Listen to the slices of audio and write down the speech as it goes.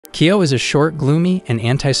Kyo is a short, gloomy, and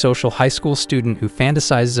antisocial high school student who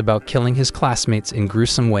fantasizes about killing his classmates in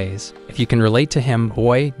gruesome ways. If you can relate to him,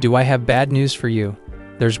 boy, do I have bad news for you.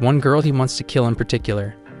 There's one girl he wants to kill in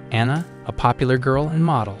particular, Anna, a popular girl and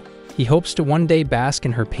model. He hopes to one day bask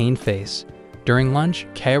in her pained face. During lunch,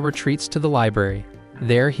 Kyo retreats to the library.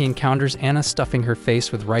 There, he encounters Anna stuffing her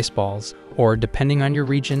face with rice balls, or, depending on your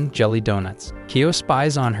region, jelly donuts. Kyo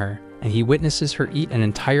spies on her, and he witnesses her eat an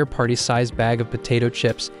entire party-sized bag of potato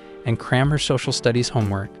chips and cram her social studies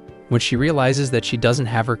homework. When she realizes that she doesn't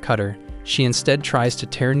have her cutter, she instead tries to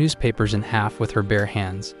tear newspapers in half with her bare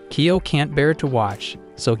hands. Kyo can't bear to watch,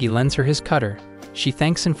 so he lends her his cutter. She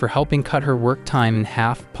thanks him for helping cut her work time in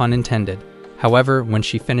half, pun intended. However, when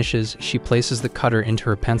she finishes, she places the cutter into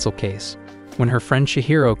her pencil case. When her friend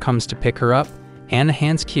Chihiro comes to pick her up, Anna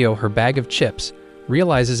hands Kyo her bag of chips,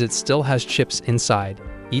 realizes it still has chips inside,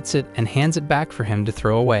 eats it, and hands it back for him to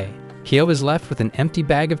throw away. Kyo is left with an empty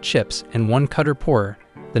bag of chips and one cutter poorer.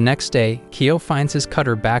 The next day, Kyo finds his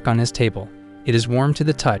cutter back on his table. It is warm to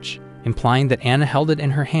the touch, implying that Anna held it in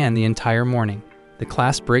her hand the entire morning. The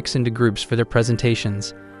class breaks into groups for their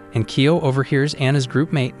presentations, and Kyo overhears Anna's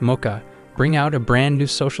groupmate, Mocha, bring out a brand new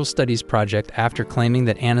social studies project after claiming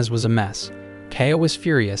that Anna's was a mess. Kyo is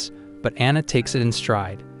furious, but Anna takes it in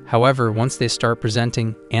stride. However, once they start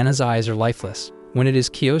presenting, Anna's eyes are lifeless. When it is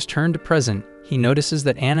Kyo's turn to present, he notices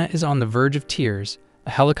that Anna is on the verge of tears. A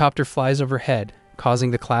helicopter flies overhead,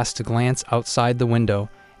 causing the class to glance outside the window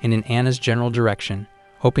and in Anna's general direction.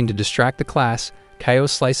 Hoping to distract the class, Kyo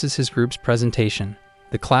slices his group's presentation.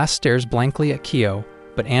 The class stares blankly at Kyo,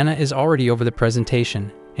 but Anna is already over the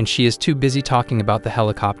presentation, and she is too busy talking about the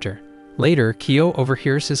helicopter. Later, Kyo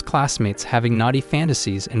overhears his classmates having naughty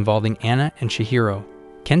fantasies involving Anna and Chihiro.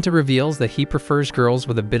 Kenta reveals that he prefers girls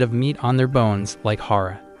with a bit of meat on their bones, like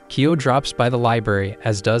Hara. Kyo drops by the library,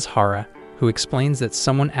 as does Hara, who explains that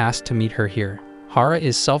someone asked to meet her here. Hara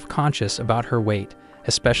is self-conscious about her weight,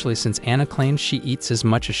 especially since Anna claims she eats as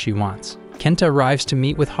much as she wants. Kenta arrives to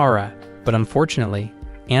meet with Hara, but unfortunately,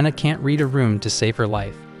 Anna can't read a room to save her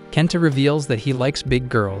life. Kenta reveals that he likes big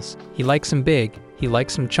girls. He likes them big, he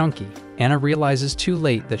likes them chunky. Anna realizes too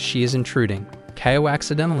late that she is intruding. Kyo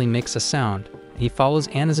accidentally makes a sound, and he follows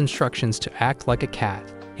Anna's instructions to act like a cat.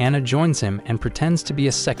 Anna joins him and pretends to be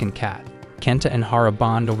a second cat. Kenta and Hara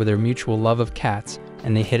bond over their mutual love of cats,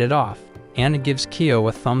 and they hit it off. Anna gives Kyo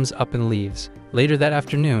a thumbs up and leaves. Later that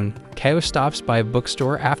afternoon, Kyo stops by a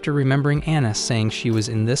bookstore after remembering Anna saying she was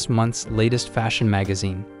in this month's latest fashion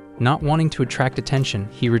magazine. Not wanting to attract attention,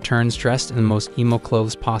 he returns dressed in the most emo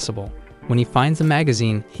clothes possible. When he finds the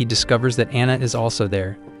magazine, he discovers that Anna is also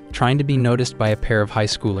there, trying to be noticed by a pair of high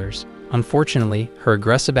schoolers. Unfortunately, her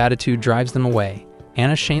aggressive attitude drives them away.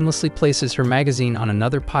 Anna shamelessly places her magazine on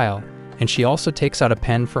another pile, and she also takes out a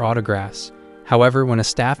pen for autographs. However, when a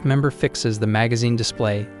staff member fixes the magazine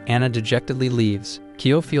display, Anna dejectedly leaves.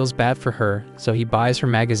 Kyo feels bad for her, so he buys her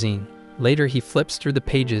magazine. Later, he flips through the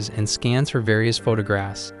pages and scans her various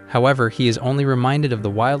photographs. However, he is only reminded of the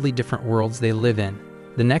wildly different worlds they live in.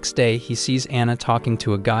 The next day, he sees Anna talking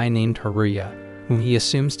to a guy named Haruya, whom he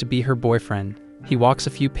assumes to be her boyfriend. He walks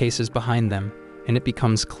a few paces behind them, and it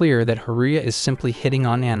becomes clear that Haruya is simply hitting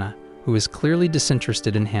on Anna, who is clearly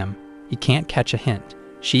disinterested in him. He can't catch a hint.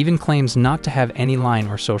 She even claims not to have any line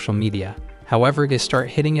or social media. However, they start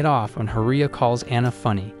hitting it off when Haruya calls Anna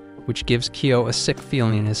funny, which gives Kyo a sick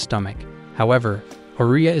feeling in his stomach. However,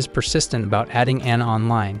 Haruya is persistent about adding Anna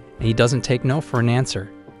online, and he doesn't take no for an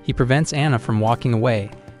answer. He prevents Anna from walking away,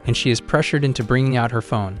 and she is pressured into bringing out her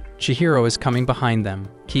phone. Chihiro is coming behind them.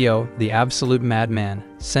 Kyo, the absolute madman,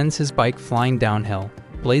 sends his bike flying downhill,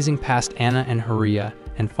 blazing past Anna and Haruya,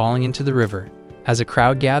 and falling into the river. As a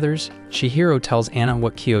crowd gathers, Chihiro tells Anna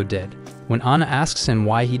what Kyo did. When Anna asks him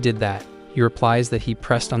why he did that, he replies that he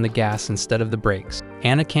pressed on the gas instead of the brakes.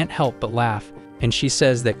 Anna can't help but laugh, and she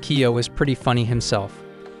says that Kyo is pretty funny himself.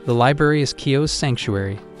 The library is Kyo's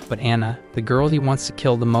sanctuary, but Anna, the girl he wants to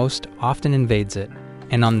kill the most, often invades it.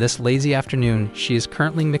 And on this lazy afternoon, she is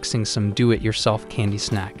currently mixing some do-it-yourself candy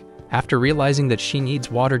snack. After realizing that she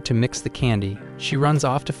needs water to mix the candy, she runs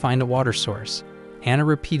off to find a water source. Anna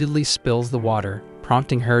repeatedly spills the water,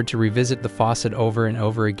 prompting her to revisit the faucet over and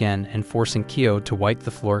over again and forcing Kyo to wipe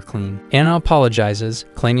the floor clean. Anna apologizes,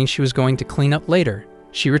 claiming she was going to clean up later.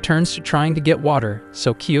 She returns to trying to get water,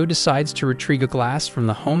 so Kyo decides to retrieve a glass from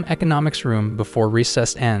the home economics room before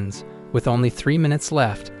recess ends. With only 3 minutes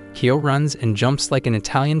left, Kyo runs and jumps like an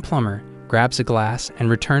Italian plumber, grabs a glass, and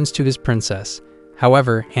returns to his princess.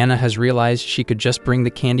 However, Anna has realized she could just bring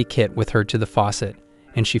the candy kit with her to the faucet,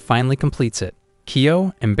 and she finally completes it.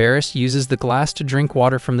 Kyo, embarrassed, uses the glass to drink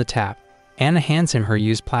water from the tap. Anna hands him her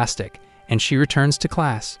used plastic, and she returns to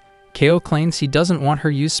class. Ko claims he doesn't want her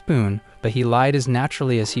used spoon, but he lied as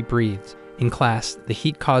naturally as he breathed. In class, the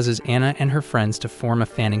heat causes Anna and her friends to form a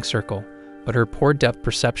fanning circle, but her poor depth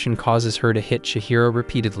perception causes her to hit Chihiro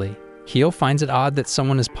repeatedly. Kyo finds it odd that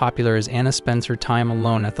someone as popular as Anna spends her time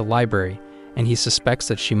alone at the library, and he suspects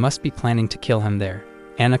that she must be planning to kill him there.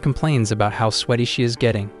 Anna complains about how sweaty she is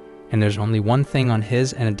getting, and there's only one thing on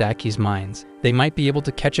his and Adaki's minds. They might be able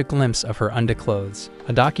to catch a glimpse of her underclothes.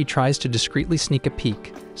 Adaki tries to discreetly sneak a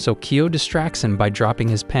peek, so Kyo distracts him by dropping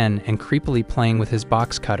his pen and creepily playing with his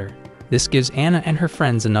box cutter. This gives Anna and her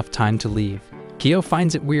friends enough time to leave. Kyo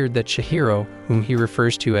finds it weird that Chihiro, whom he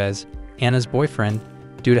refers to as Anna's boyfriend,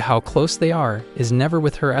 due to how close they are, is never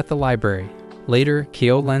with her at the library. Later,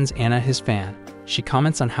 Kyo lends Anna his fan. She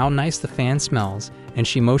comments on how nice the fan smells, and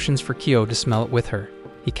she motions for Kyo to smell it with her.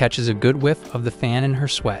 He catches a good whiff of the fan in her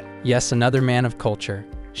sweat. Yes, another man of culture.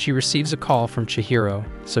 She receives a call from Chihiro,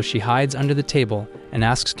 so she hides under the table and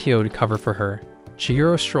asks Kyo to cover for her.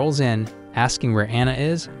 Chihiro strolls in, asking where Anna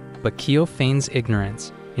is, but Kyo feigns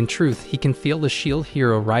ignorance. In truth, he can feel the shield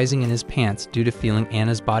hero rising in his pants due to feeling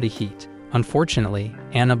Anna's body heat. Unfortunately,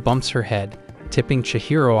 Anna bumps her head, tipping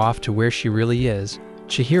Chihiro off to where she really is.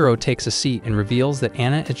 Chihiro takes a seat and reveals that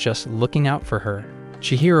Anna is just looking out for her.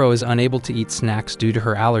 Chihiro is unable to eat snacks due to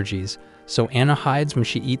her allergies, so Anna hides when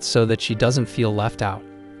she eats so that she doesn't feel left out.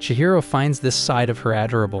 Chihiro finds this side of her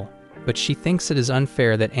adorable, but she thinks it is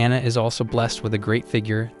unfair that Anna is also blessed with a great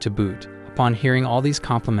figure to boot. Upon hearing all these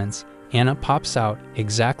compliments, Anna pops out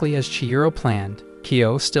exactly as Chihiro planned.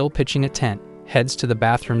 Kyo, still pitching a tent, heads to the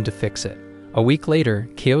bathroom to fix it. A week later,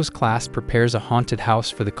 Kyo's class prepares a haunted house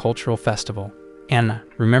for the cultural festival. Anna,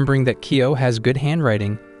 remembering that Kyo has good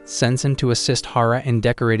handwriting, sends him to assist Hara in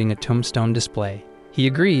decorating a tombstone display. He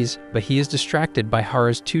agrees, but he is distracted by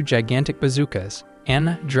Hara's 2 gigantic bazookas.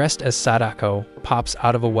 Anna, dressed as Sadako, pops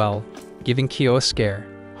out of a well, giving Kyo a scare.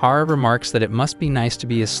 Hara remarks that it must be nice to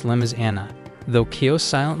be as slim as Anna, though Kyo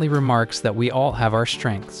silently remarks that we all have our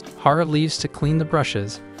strengths. Hara leaves to clean the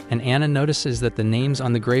brushes, and Anna notices that the names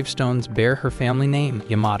on the gravestones bear her family name,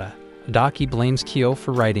 Yamada. Adaki blames Kyo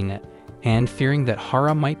for writing it, and fearing that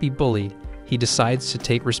Hara might be bullied, he decides to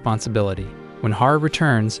take responsibility. When Hara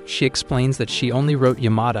returns, she explains that she only wrote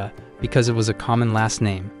Yamada because it was a common last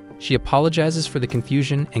name. She apologizes for the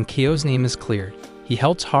confusion and Kyo's name is cleared. He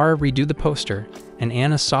helps Hara redo the poster, and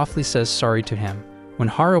Anna softly says sorry to him. When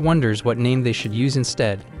Hara wonders what name they should use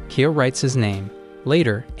instead, Kyo writes his name.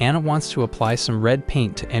 Later, Anna wants to apply some red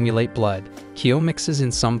paint to emulate blood. Kyo mixes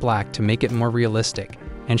in some black to make it more realistic,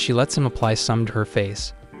 and she lets him apply some to her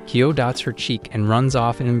face. Kyo dots her cheek and runs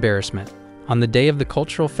off in embarrassment. On the day of the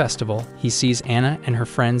cultural festival, he sees Anna and her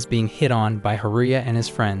friends being hit on by Haruya and his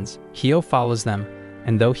friends. Kyo follows them,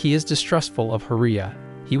 and though he is distrustful of Haruya,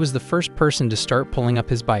 he was the first person to start pulling up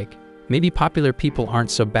his bike. Maybe popular people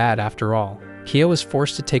aren't so bad after all. Kyo is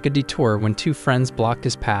forced to take a detour when 2 friends blocked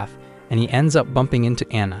his path, and he ends up bumping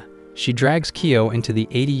into Anna. She drags Kyo into the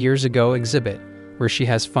 80 years ago exhibit, where she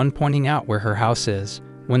has fun pointing out where her house is.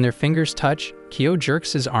 When their fingers touch, Kyo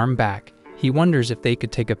jerks his arm back. He wonders if they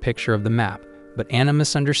could take a picture of the map, but Anna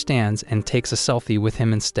misunderstands and takes a selfie with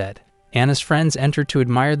him instead. Anna's friends enter to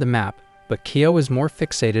admire the map, but Kyo is more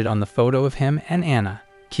fixated on the photo of him and Anna.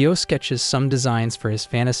 Kyo sketches some designs for his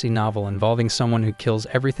fantasy novel involving someone who kills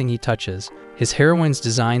everything he touches. His heroine's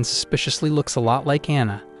design suspiciously looks a lot like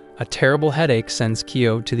Anna. A terrible headache sends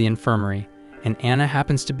Kyo to the infirmary, and Anna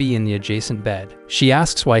happens to be in the adjacent bed. She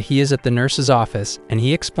asks why he is at the nurse's office, and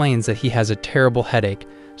he explains that he has a terrible headache,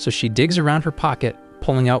 so she digs around her pocket,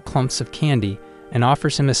 pulling out clumps of candy, and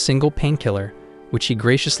offers him a single painkiller, which he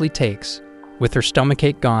graciously takes. With her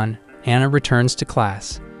stomachache gone, Anna returns to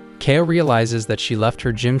class. Kyo realizes that she left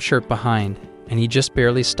her gym shirt behind, and he just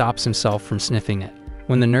barely stops himself from sniffing it.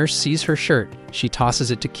 When the nurse sees her shirt, she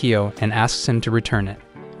tosses it to Kyo and asks him to return it.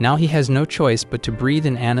 Now he has no choice but to breathe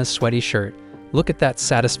in Anna's sweaty shirt. Look at that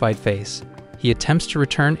satisfied face. He attempts to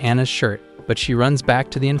return Anna's shirt, but she runs back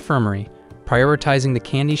to the infirmary, prioritizing the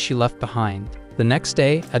candy she left behind. The next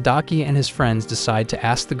day, Adaki and his friends decide to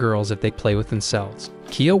ask the girls if they play with themselves.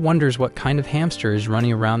 Kyo wonders what kind of hamster is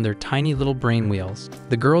running around their tiny little brain wheels.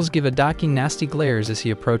 The girls give Adaki nasty glares as he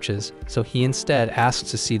approaches, so he instead asks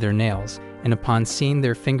to see their nails, and upon seeing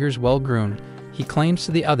their fingers well groomed, he claims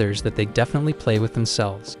to the others that they definitely play with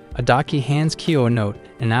themselves. Adaki hands Kyo a note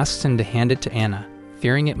and asks him to hand it to Anna.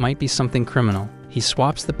 Fearing it might be something criminal, he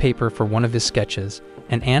swaps the paper for one of his sketches,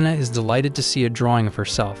 and Anna is delighted to see a drawing of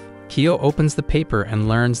herself. Kyo opens the paper and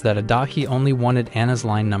learns that Adaki only wanted Anna's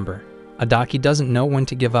line number. Adaki doesn't know when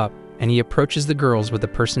to give up, and he approaches the girls with a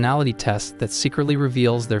personality test that secretly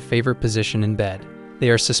reveals their favorite position in bed. They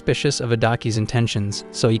are suspicious of Adaki's intentions,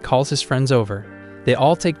 so he calls his friends over. They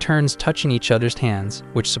all take turns touching each other's hands,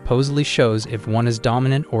 which supposedly shows if one is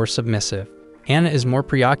dominant or submissive. Anna is more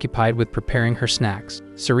preoccupied with preparing her snacks.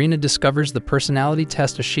 Serena discovers the personality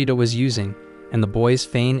test Ashita was using, and the boys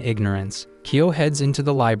feign ignorance. Kyo heads into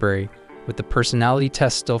the library, with the personality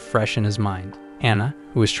test still fresh in his mind. Anna,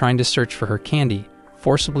 who is trying to search for her candy,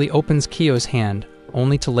 forcibly opens Kyo's hand,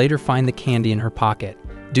 only to later find the candy in her pocket.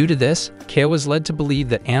 Due to this, Kyo is led to believe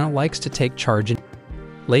that Anna likes to take charge.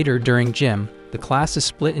 Later, during gym, the class is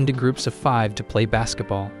split into groups of 5 to play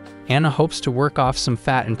basketball. Anna hopes to work off some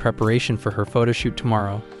fat in preparation for her photo shoot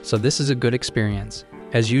tomorrow, so this is a good experience.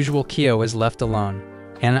 As usual, Kyo is left alone.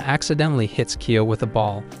 Anna accidentally hits Kyo with a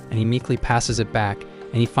ball, and he meekly passes it back,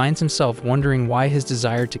 and he finds himself wondering why his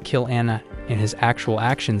desire to kill Anna and his actual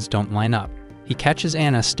actions don't line up. He catches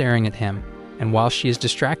Anna staring at him, and while she is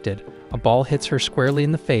distracted, a ball hits her squarely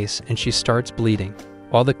in the face and she starts bleeding.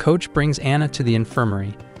 While the coach brings Anna to the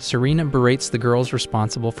infirmary, Serena berates the girls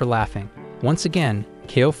responsible for laughing. Once again,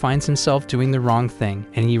 Kyo finds himself doing the wrong thing,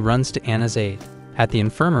 and he runs to Anna's aid. At the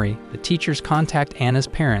infirmary, the teachers contact Anna's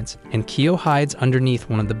parents, and Kyo hides underneath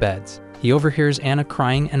one of the beds. He overhears Anna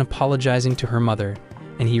crying and apologizing to her mother,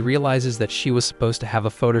 and he realizes that she was supposed to have a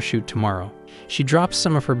photo shoot tomorrow. She drops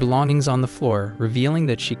some of her belongings on the floor, revealing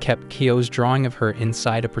that she kept Kyo's drawing of her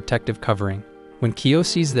inside a protective covering. When Kyo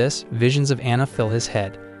sees this, visions of Anna fill his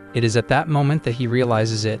head. It is at that moment that he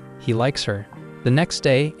realizes he likes her. The next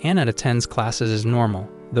day, Anna attends classes as normal,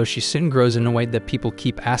 though she soon grows annoyed that people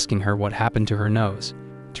keep asking her what happened to her nose.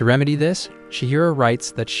 To remedy this, Chihiro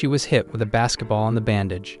writes that she was hit with a basketball on the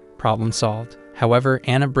bandage. Problem solved. However,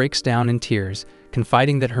 Anna breaks down in tears,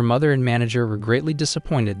 confiding that her mother and manager were greatly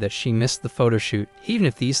disappointed that she missed the photo shoot, even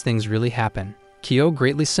if these things really happen. Kyo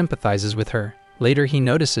greatly sympathizes with her. Later, he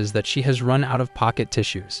notices that she has run out of pocket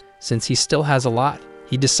tissues. Since he still has a lot,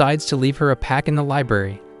 he decides to leave her a pack in the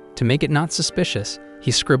library. To make it not suspicious,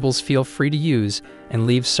 he scribbles "feel free to use" and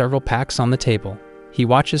leaves several packs on the table. He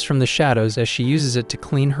watches from the shadows as she uses it to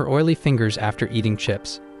clean her oily fingers after eating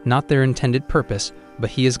chips. Not their intended purpose, but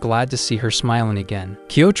he is glad to see her smiling again.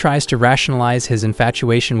 Kyo tries to rationalize his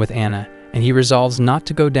infatuation with Anna, and he resolves not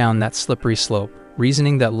to go down that slippery slope,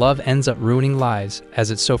 reasoning that love ends up ruining lives, as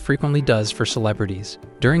it so frequently does for celebrities.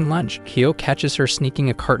 During lunch, Kyo catches her sneaking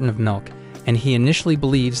a carton of milk, and he initially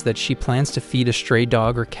believes that she plans to feed a stray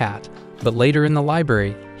dog or cat, but later in the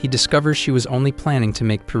library, he discovers she was only planning to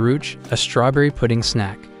make Peruche, a strawberry pudding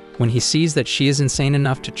snack. When he sees that she is insane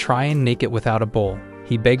enough to try and make it without a bowl,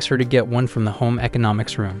 he begs her to get one from the home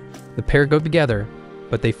economics room. The pair go together,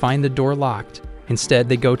 but they find the door locked. Instead,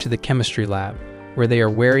 they go to the chemistry lab, where they are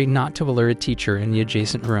wary not to alert a teacher in the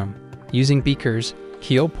adjacent room. Using beakers,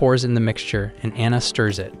 Kyo pours in the mixture and Anna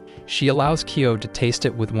stirs it. She allows Kyo to taste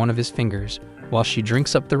it with one of his fingers, while she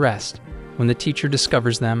drinks up the rest. When the teacher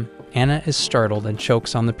discovers them, Anna is startled and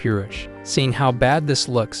chokes on the Peruche. Seeing how bad this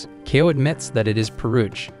looks, Kyo admits that it is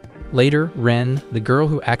Peruche. Later, Ren, the girl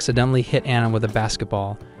who accidentally hit Anna with a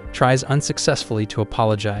basketball, tries unsuccessfully to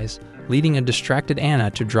apologize, leading a distracted Anna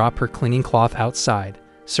to drop her cleaning cloth outside.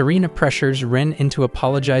 Serena pressures Ren into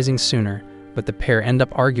apologizing sooner, but the pair end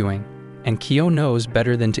up arguing, and Kyo knows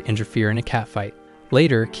better than to interfere in a catfight.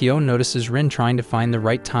 Later, Kyo notices Ren trying to find the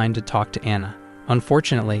right time to talk to Anna.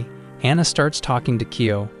 Unfortunately, Anna starts talking to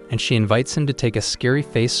Kyo, and she invites him to take a scary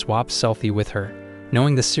face swap selfie with her.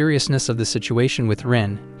 Knowing the seriousness of the situation with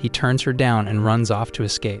Ren, he turns her down and runs off to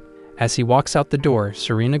escape. As he walks out the door,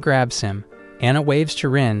 Serena grabs him. Anna waves to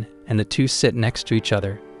Ren, and the two sit next to each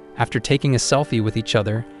other. After taking a selfie with each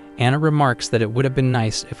other, Anna remarks that it would have been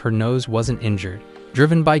nice if her nose wasn't injured.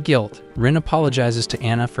 Driven by guilt, Ren apologizes to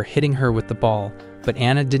Anna for hitting her with the ball, but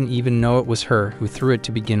Anna didn't even know it was her who threw it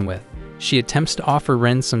to begin with. She attempts to offer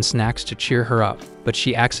Ren some snacks to cheer her up, but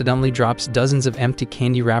she accidentally drops dozens of empty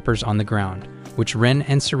candy wrappers on the ground, which Ren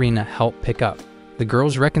and Serena help pick up. The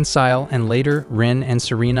girls reconcile, and later, Ren and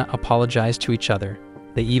Serena apologize to each other.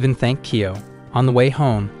 They even thank Kyo. On the way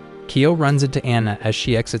home, Kyo runs into Anna as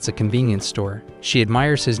she exits a convenience store. She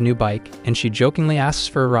admires his new bike, and she jokingly asks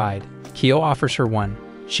for a ride. Kyo offers her one.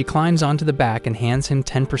 She climbs onto the back and hands him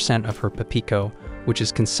 10% of her papiko, which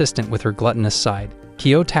is consistent with her gluttonous side.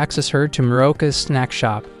 Kyo taxes her to Muroka's snack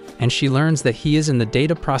shop, and she learns that he is in the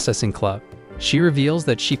data processing club. She reveals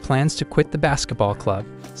that she plans to quit the basketball club,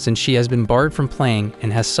 since she has been barred from playing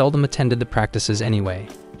and has seldom attended the practices anyway.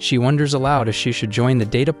 She wonders aloud if she should join the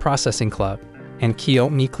data processing club, and Kyo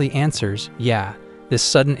meekly answers, yeah. This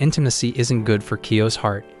sudden intimacy isn't good for Kyo's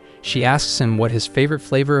heart. She asks him what his favorite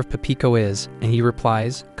flavor of papiko is, and he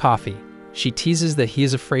replies, coffee. She teases that he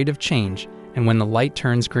is afraid of change, and when the light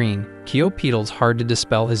turns green, Kyo pedals hard to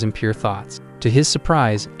dispel his impure thoughts. To his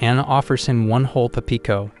surprise, Anna offers him one whole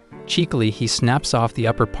Papico. Cheekily, he snaps off the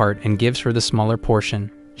upper part and gives her the smaller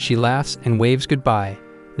portion. She laughs and waves goodbye.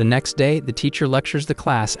 The next day, the teacher lectures the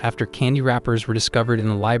class after candy wrappers were discovered in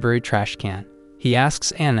the library trash can. He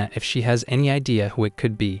asks Anna if she has any idea who it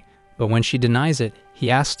could be, but when she denies it, he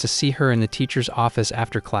asks to see her in the teacher's office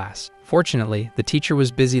after class. Fortunately, the teacher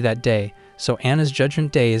was busy that day, so Anna's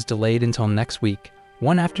judgment day is delayed until next week.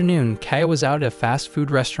 One afternoon, Kaya was out at a fast food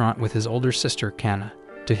restaurant with his older sister, Kana.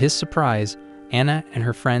 To his surprise, Anna and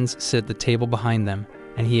her friends sit at the table behind them,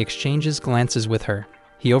 and he exchanges glances with her.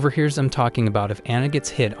 He overhears them talking about if Anna gets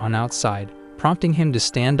hit on outside, prompting him to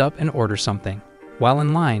stand up and order something. While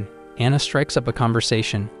in line, Anna strikes up a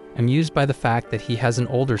conversation, amused by the fact that he has an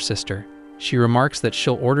older sister. She remarks that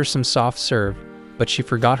she'll order some soft serve, but she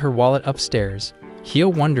forgot her wallet upstairs. Kyo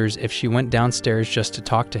wonders if she went downstairs just to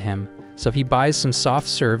talk to him, so he buys some soft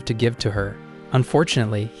serve to give to her.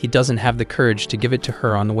 Unfortunately, he doesn't have the courage to give it to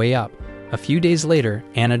her on the way up. A few days later,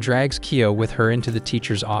 Anna drags Kyo with her into the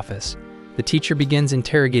teacher's office. The teacher begins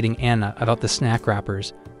interrogating Anna about the snack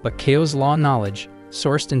wrappers, but Kyo's law knowledge,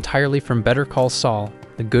 sourced entirely from Better Call Saul,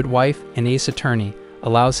 The Good Wife, and Ace Attorney,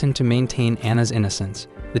 allows him to maintain Anna's innocence.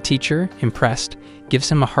 The teacher, impressed, gives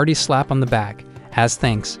him a hearty slap on the back. As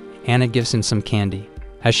thanks, Anna gives him some candy.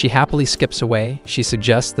 As she happily skips away, she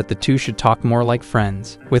suggests that the two should talk more like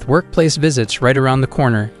friends. With workplace visits right around the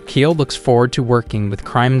corner, Kyo looks forward to working with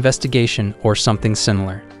crime investigation or something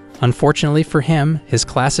similar. Unfortunately for him, his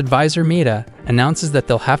class advisor Maeda announces that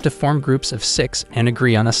they'll have to form groups of 6 and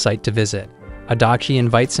agree on a site to visit. Adachi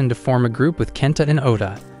invites him to form a group with Kenta and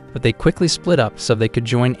Oda, but they quickly split up so they could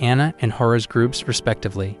join Anna and Hora's groups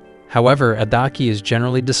respectively. However, Adachi is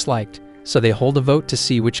generally disliked, so they hold a vote to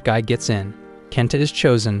see which guy gets in. Kenta is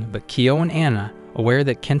chosen, but Kyo and Anna, aware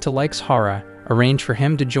that Kenta likes Hara, arrange for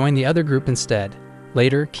him to join the other group instead.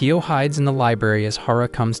 Later, Kyo hides in the library as Hara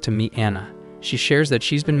comes to meet Anna. She shares that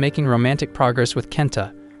she's been making romantic progress with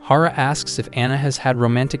Kenta. Hara asks if Anna has had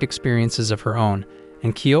romantic experiences of her own,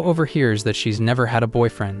 and Kyo overhears that she's never had a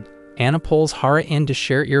boyfriend. Anna pulls Hara in to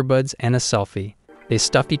share earbuds and a selfie. They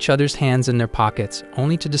stuff each other's hands in their pockets,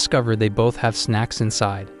 only to discover they both have snacks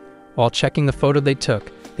inside. While checking the photo they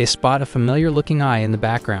took, they spot a familiar-looking eye in the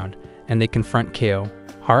background, and they confront Kyo.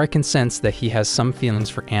 Hara can sense that he has some feelings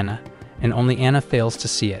for Anna, and only Anna fails to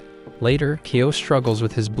see it. Later, Kyo struggles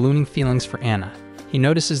with his blooming feelings for Anna. He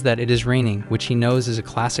notices that it is raining, which he knows is a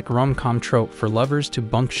classic rom-com trope for lovers to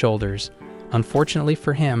bump shoulders. Unfortunately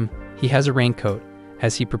for him, he has a raincoat.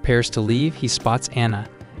 As he prepares to leave, he spots Anna,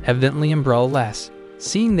 evidently umbrella-less.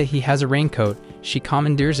 Seeing that he has a raincoat, she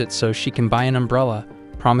commandeers it so she can buy an umbrella,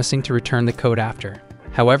 promising to return the coat after.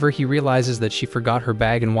 However, he realizes that she forgot her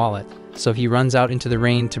bag and wallet, so he runs out into the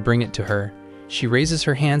rain to bring it to her. She raises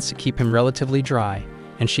her hands to keep him relatively dry,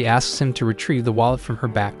 and she asks him to retrieve the wallet from her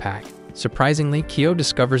backpack. Surprisingly, Kyo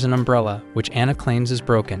discovers an umbrella, which Anna claims is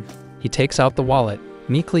broken. He takes out the wallet,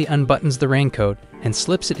 meekly unbuttons the raincoat, and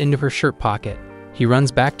slips it into her shirt pocket. He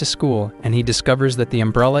runs back to school, and he discovers that the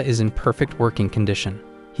umbrella is in perfect working condition.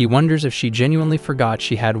 He wonders if she genuinely forgot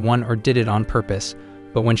she had one or did it on purpose,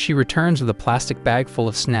 but when she returns with a plastic bag full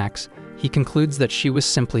of snacks, he concludes that she was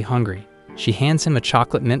simply hungry. She hands him a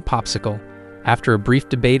chocolate mint popsicle. After a brief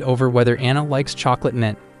debate over whether Anna likes chocolate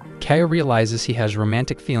mint, Kaya realizes he has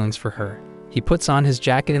romantic feelings for her. He puts on his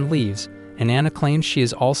jacket and leaves, and Anna claims she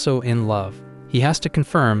is also in love. He has to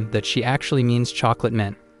confirm that she actually means chocolate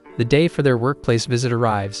mint. The day for their workplace visit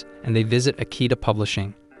arrives, and they visit Akita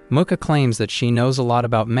Publishing. Mocha claims that she knows a lot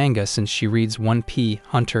about manga since she reads One Piece,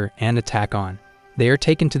 Hunter, and Attack on. They are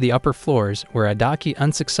taken to the upper floors, where Adachi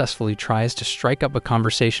unsuccessfully tries to strike up a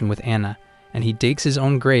conversation with Anna, and he digs his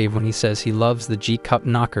own grave when he says he loves the G-cup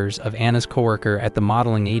knockers of Anna's coworker at the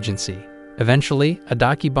modeling agency. Eventually,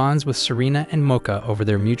 Adachi bonds with Serena and Mocha over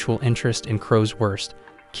their mutual interest in Crow's Worst.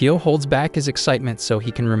 Kyo holds back his excitement so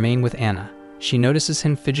he can remain with Anna. She notices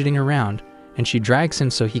him fidgeting around, and she drags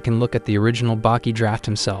him so he can look at the original Baki draft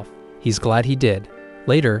himself. He's glad he did.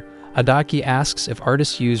 Later, Adachi asks if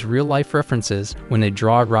artists use real-life references when they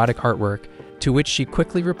draw erotic artwork, to which she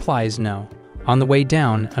quickly replies no. On the way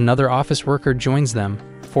down, another office worker joins them,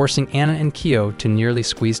 forcing Anna and Kyo to nearly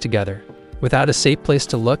squeeze together. Without a safe place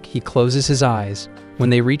to look, he closes his eyes. When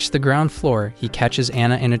they reach the ground floor, he catches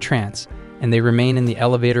Anna in a trance, and they remain in the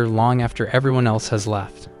elevator long after everyone else has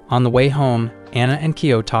left. On the way home, Anna and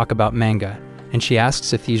Kyo talk about manga, and she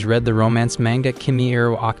asks if he's read the romance manga Kimi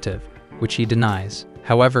Ero Octave, which he denies.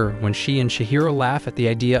 However, when she and Chihiro laugh at the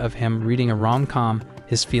idea of him reading a rom-com,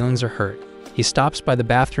 his feelings are hurt. He stops by the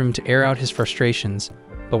bathroom to air out his frustrations,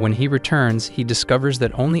 but when he returns, he discovers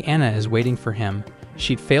that only Anna is waiting for him.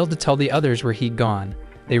 She'd failed to tell the others where he'd gone.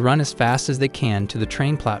 They run as fast as they can to the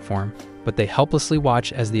train platform, but they helplessly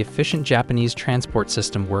watch as the efficient Japanese transport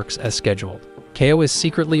system works as scheduled. Keo is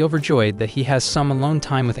secretly overjoyed that he has some alone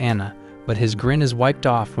time with Anna, but his grin is wiped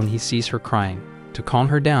off when he sees her crying. To calm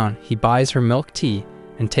her down, he buys her milk tea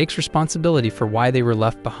and takes responsibility for why they were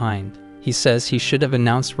left behind. He says he should have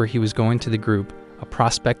announced where he was going to the group, a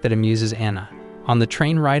prospect that amuses Anna. On the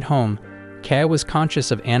train ride home, Keo was conscious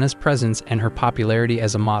of Anna's presence and her popularity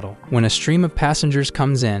as a model. When a stream of passengers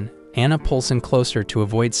comes in, Anna pulls him closer to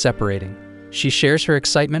avoid separating. She shares her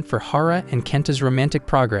excitement for Hara and Kenta's romantic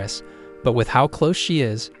progress, but with how close she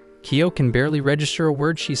is, Keo can barely register a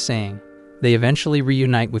word she's saying. They eventually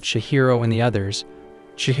reunite with Chihiro and the others.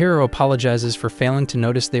 Chihiro apologizes for failing to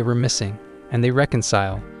notice they were missing, and they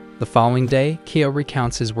reconcile. The following day, Keo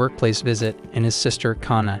recounts his workplace visit, and his sister,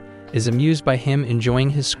 Kana, is amused by him enjoying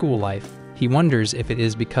his school life. He wonders if it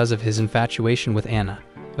is because of his infatuation with Anna,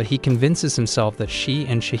 but he convinces himself that she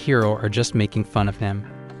and Chihiro are just making fun of him.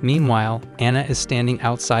 Meanwhile, Anna is standing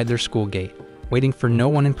outside their school gate, waiting for no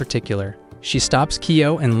one in particular. She stops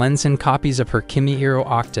Keo and lends him copies of her Kimi-iro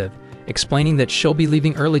octave, explaining that she'll be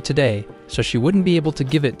leaving early today, so she wouldn't be able to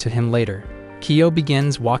give it to him later. Keo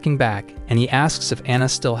begins walking back, and he asks if Anna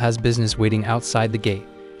still has business waiting outside the gate.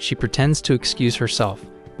 She pretends to excuse herself,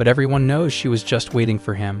 but everyone knows she was just waiting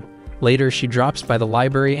for him. Later, she drops by the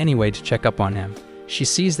library anyway to check up on him. She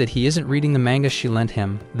sees that he isn't reading the manga she lent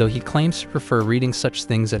him, though he claims to prefer reading such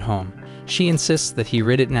things at home. She insists that he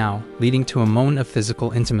read it now, leading to a moment of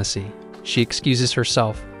physical intimacy. She excuses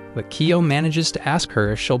herself, but Keo manages to ask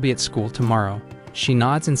her if she'll be at school tomorrow. She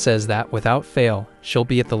nods and says that, without fail, she'll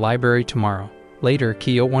be at the library tomorrow. Later,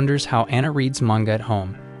 Keo wonders how Anna reads manga at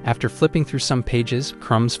home. After flipping through some pages,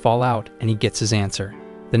 crumbs fall out, and he gets his answer.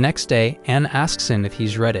 The next day, Anna asks him if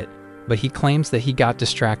he's read it, but he claims that he got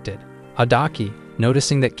distracted. Adaki,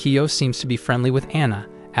 noticing that Keo seems to be friendly with Anna,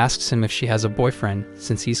 asks him if she has a boyfriend,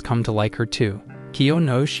 since he's come to like her too. Keo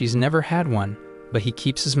knows she's never had one, but he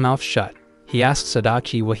keeps his mouth shut. He asks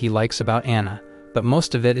Adachi what he likes about Anna, but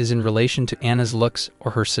most of it is in relation to Anna's looks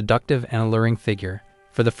or her seductive and alluring figure.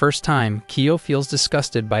 For the first time, Keo feels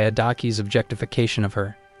disgusted by Adachi's objectification of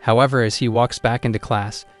her. However, as he walks back into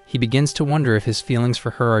class, he begins to wonder if his feelings for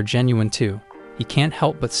her are genuine too. He can't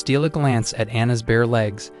help but steal a glance at Anna's bare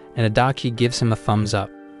legs, and Adachi gives him a thumbs up.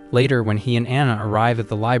 Later, when he and Anna arrive at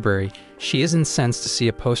the library, she is incensed to see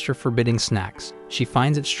a poster forbidding snacks. She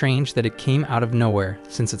finds it strange that it came out of nowhere,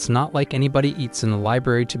 since it's not like anybody eats in the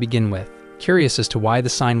library to begin with. Curious as to why the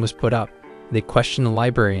sign was put up, they question the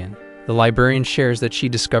librarian. The librarian shares that she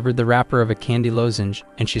discovered the wrapper of a candy lozenge,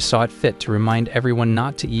 and she saw it fit to remind everyone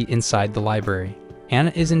not to eat inside the library.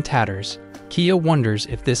 Anna is in tatters. Keo wonders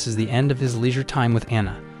if this is the end of his leisure time with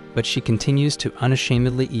Anna, but she continues to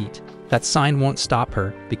unashamedly eat. That sign won't stop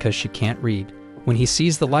her because she can't read. When he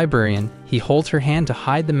sees the librarian, he holds her hand to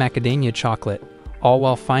hide the macadamia chocolate, all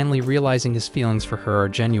while finally realizing his feelings for her are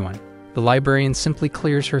genuine. The librarian simply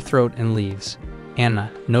clears her throat and leaves.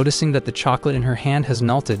 Anna, noticing that the chocolate in her hand has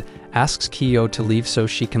melted, asks Keo to leave so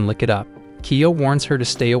she can lick it up. Keo warns her to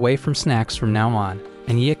stay away from snacks from now on,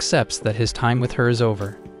 and he accepts that his time with her is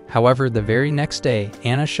over. However, the very next day,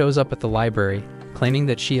 Anna shows up at the library, claiming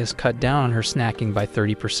that she has cut down on her snacking by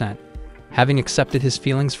 30%. Having accepted his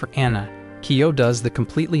feelings for Anna, Keo does the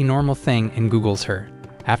completely normal thing and Googles her.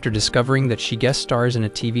 After discovering that she guest stars in a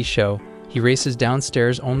TV show, he races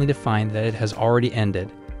downstairs only to find that it has already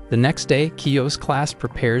ended. The next day, Keo's class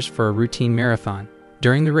prepares for a routine marathon.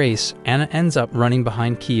 During the race, Anna ends up running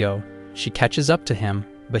behind Keo. She catches up to him,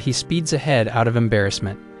 but he speeds ahead out of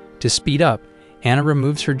embarrassment. To speed up, Anna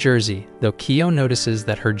removes her jersey, though Keo notices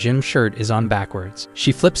that her gym shirt is on backwards.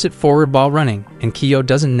 She flips it forward while running, and Keo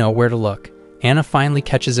doesn't know where to look. Anna finally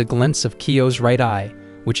catches a glimpse of Keo's right eye,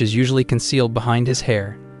 which is usually concealed behind his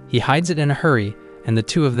hair. He hides it in a hurry, and the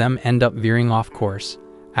two of them end up veering off course.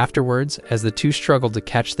 Afterwards, as the two struggle to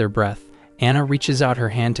catch their breath, Anna reaches out her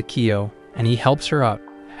hand to Keo, and he helps her up.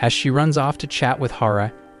 As she runs off to chat with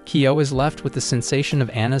Hara, Keo is left with the sensation of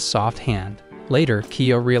Anna's soft hand. Later,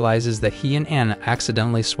 Keo realizes that he and Anna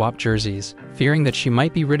accidentally swapped jerseys. Fearing that she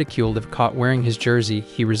might be ridiculed if caught wearing his jersey,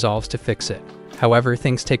 he resolves to fix it. However,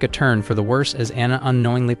 things take a turn for the worse as Anna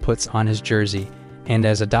unknowingly puts on his jersey, and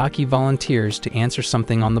as Adaki volunteers to answer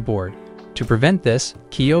something on the board. To prevent this,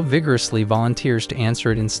 Keo vigorously volunteers to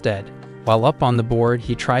answer it instead. While up on the board,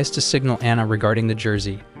 he tries to signal Anna regarding the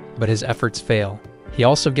jersey, but his efforts fail. He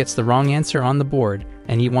also gets the wrong answer on the board,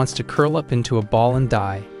 and he wants to curl up into a ball and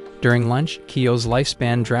die. During lunch, Keo's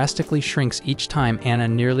lifespan drastically shrinks each time Anna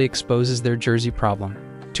nearly exposes their jersey problem.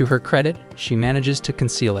 To her credit, she manages to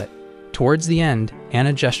conceal it. Towards the end,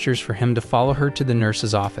 Anna gestures for him to follow her to the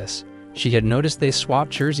nurse's office. She had noticed they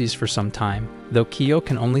swapped jerseys for some time, though Kyo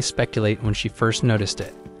can only speculate when she first noticed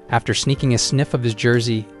it. After sneaking a sniff of his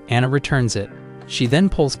jersey, Anna returns it. She then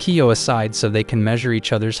pulls Kyo aside so they can measure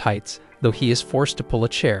each other's heights, though he is forced to pull a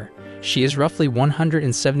chair. She is roughly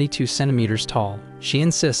 172 centimeters tall. She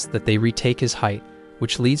insists that they retake his height,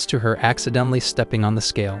 which leads to her accidentally stepping on the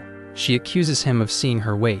scale. She accuses him of seeing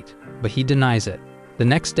her weight, but he denies it. The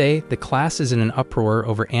next day, the class is in an uproar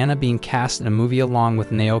over Anna being cast in a movie along with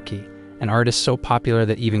Naoki, an artist so popular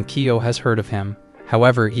that even Kyo has heard of him.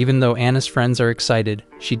 However, even though Anna's friends are excited,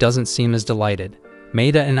 she doesn't seem as delighted.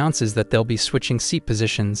 Maeda announces that they'll be switching seat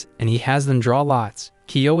positions, and he has them draw lots.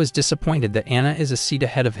 Kyo is disappointed that Anna is a seat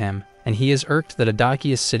ahead of him, and he is irked that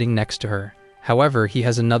Adaki is sitting next to her. However, he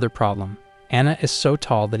has another problem. Anna is so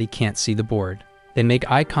tall that he can't see the board. They make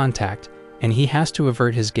eye contact, and he has to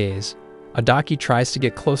avert his gaze. Adaki tries to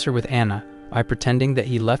get closer with Anna by pretending that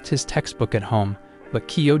he left his textbook at home, but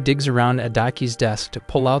Kyo digs around Adaki's desk to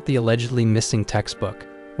pull out the allegedly missing textbook.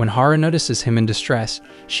 When Hara notices him in distress,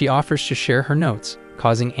 she offers to share her notes,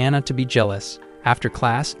 causing Anna to be jealous. After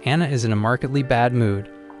class, Anna is in a markedly bad mood.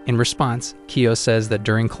 In response, Kyo says that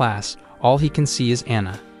during class, all he can see is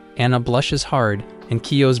Anna. Anna blushes hard, and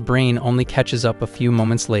Kyo's brain only catches up a few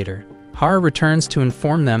moments later. Hara returns to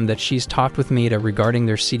inform them that she's talked with Maeda regarding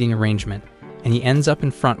their seating arrangement, and he ends up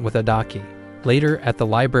in front with Adaki. Later, at the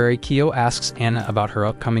library, Kyo asks Anna about her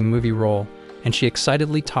upcoming movie role, and she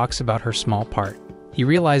excitedly talks about her small part. He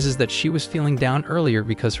realizes that she was feeling down earlier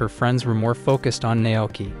because her friends were more focused on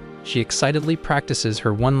Naoki. She excitedly practices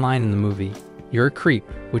her one line in the movie, "You're a creep,"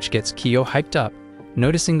 which gets Kyo hyped up.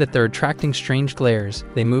 Noticing that they're attracting strange glares,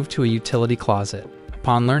 they move to a utility closet.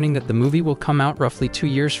 Upon learning that the movie will come out roughly 2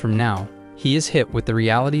 years from now, he is hit with the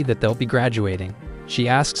reality that they'll be graduating. She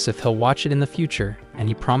asks if he'll watch it in the future, and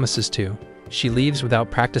he promises to. She leaves without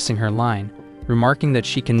practicing her line, remarking that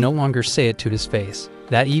she can no longer say it to his face.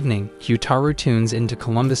 That evening, Kyutaru tunes into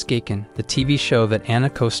Columbus Geiken, the TV show that Anna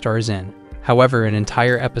co-stars in. However, an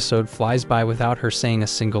entire episode flies by without her saying a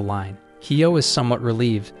single line. Kyo is somewhat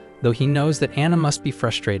relieved, though he knows that Anna must be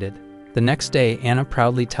frustrated. The next day, Anna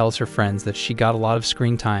proudly tells her friends that she got a lot of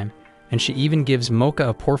screen time, and she even gives Mocha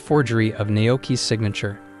a poor forgery of Naoki's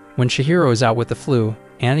signature. When Chihiro is out with the flu,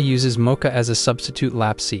 Anna uses Mocha as a substitute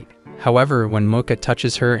lap seat. However, when Mocha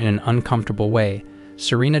touches her in an uncomfortable way,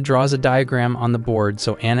 Serena draws a diagram on the board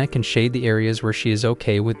so Anna can shade the areas where she is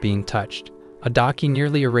okay with being touched. Adaki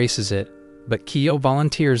nearly erases it, but Kyo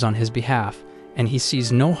volunteers on his behalf, and he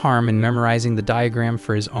sees no harm in memorizing the diagram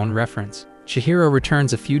for his own reference. Chihiro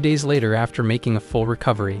returns a few days later after making a full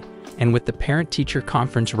recovery, and with the parent-teacher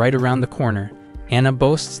conference right around the corner, Anna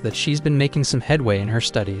boasts that she's been making some headway in her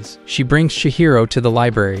studies. She brings Chihiro to the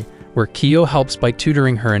library, where Kyo helps by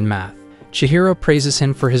tutoring her in math. Chihiro praises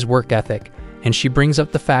him for his work ethic, and she brings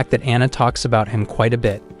up the fact that Anna talks about him quite a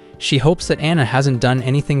bit. She hopes that Anna hasn't done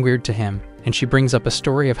anything weird to him, and she brings up a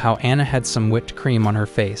story of how Anna had some whipped cream on her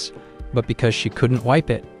face, but because she couldn't wipe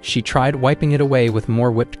it, she tried wiping it away with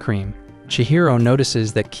more whipped cream. Chihiro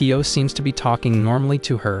notices that Kyo seems to be talking normally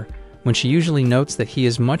to her, when she usually notes that he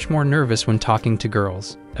is much more nervous when talking to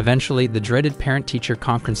girls. Eventually, the dreaded parent-teacher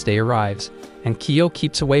conference day arrives, and Kyo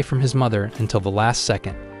keeps away from his mother until the last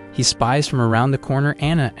second. He spies from around the corner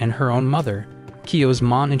Anna and her own mother. Kyo's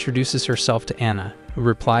mom introduces herself to Anna, who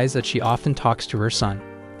replies that she often talks to her son.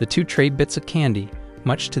 The two trade bits of candy,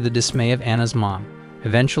 much to the dismay of Anna's mom.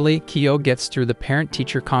 Eventually, Kyo gets through the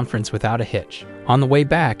parent-teacher conference without a hitch. On the way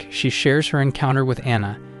back, she shares her encounter with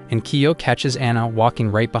Anna, and Kyo catches Anna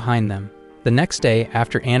walking right behind them. The next day,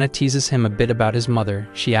 after Anna teases him a bit about his mother,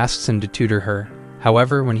 she asks him to tutor her.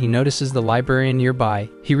 However, when he notices the librarian nearby,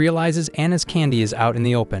 he realizes Anna's candy is out in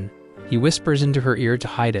the open. He whispers into her ear to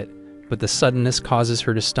hide it, but the suddenness causes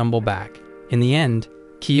her to stumble back. In the end,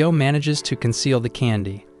 Kyo manages to conceal the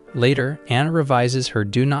candy. Later, Anna revises her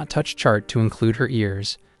do not touch chart to include her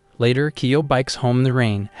ears. Later, Kyo bikes home in the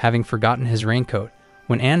rain, having forgotten his raincoat.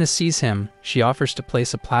 When Anna sees him, she offers to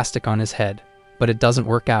place a plastic on his head, but it doesn't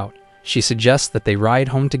work out. She suggests that they ride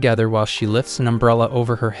home together while she lifts an umbrella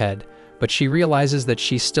over her head, but she realizes that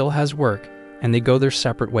she still has work, and they go their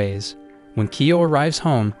separate ways. When Kyo arrives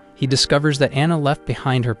home, he discovers that Anna left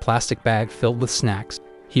behind her plastic bag filled with snacks.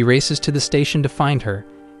 He races to the station to find her,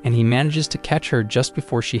 and he manages to catch her just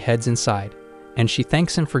before she heads inside, and she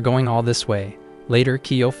thanks him for going all this way. Later,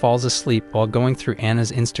 Kyo falls asleep while going through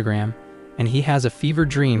Anna's Instagram, and he has a fever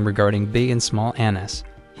dream regarding big and small Annas.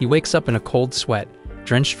 He wakes up in a cold sweat,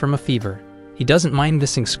 drenched from a fever. He doesn't mind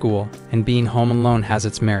missing school, and being home alone has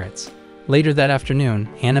its merits. Later that afternoon,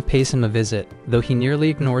 Anna pays him a visit, though he nearly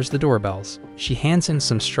ignores the doorbells. She hands him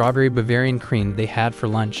some strawberry Bavarian cream they had for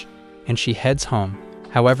lunch, and she heads home.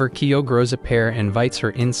 However, Kyo grows a pair and invites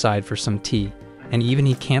her inside for some tea, and even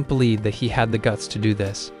he can't believe that he had the guts to do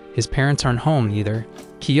this. His parents aren't home either.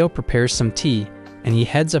 Kyo prepares some tea, and he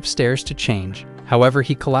heads upstairs to change. However,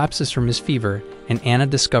 he collapses from his fever, and Anna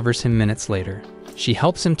discovers him minutes later. She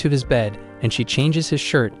helps him to his bed, and she changes his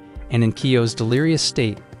shirt, and in Kyo's delirious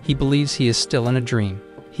state, he believes he is still in a dream.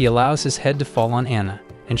 He allows his head to fall on Anna,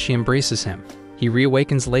 and she embraces him. He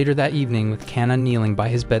reawakens later that evening with Kana kneeling by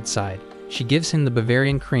his bedside. She gives him the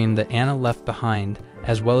Bavarian cream that Anna left behind,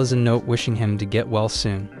 as well as a note wishing him to get well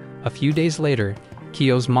soon. A few days later,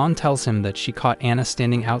 Kyo's mom tells him that she caught Anna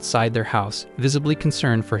standing outside their house, visibly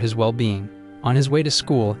concerned for his well-being. On his way to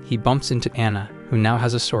school, he bumps into Anna, who now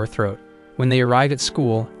has a sore throat. When they arrive at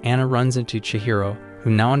school, Anna runs into Chihiro,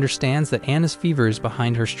 who now understands that Anna's fever is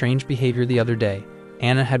behind her strange behavior the other day.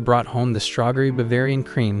 Anna had brought home the strawberry Bavarian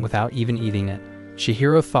cream without even eating it.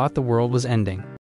 Chihiro thought the world was ending.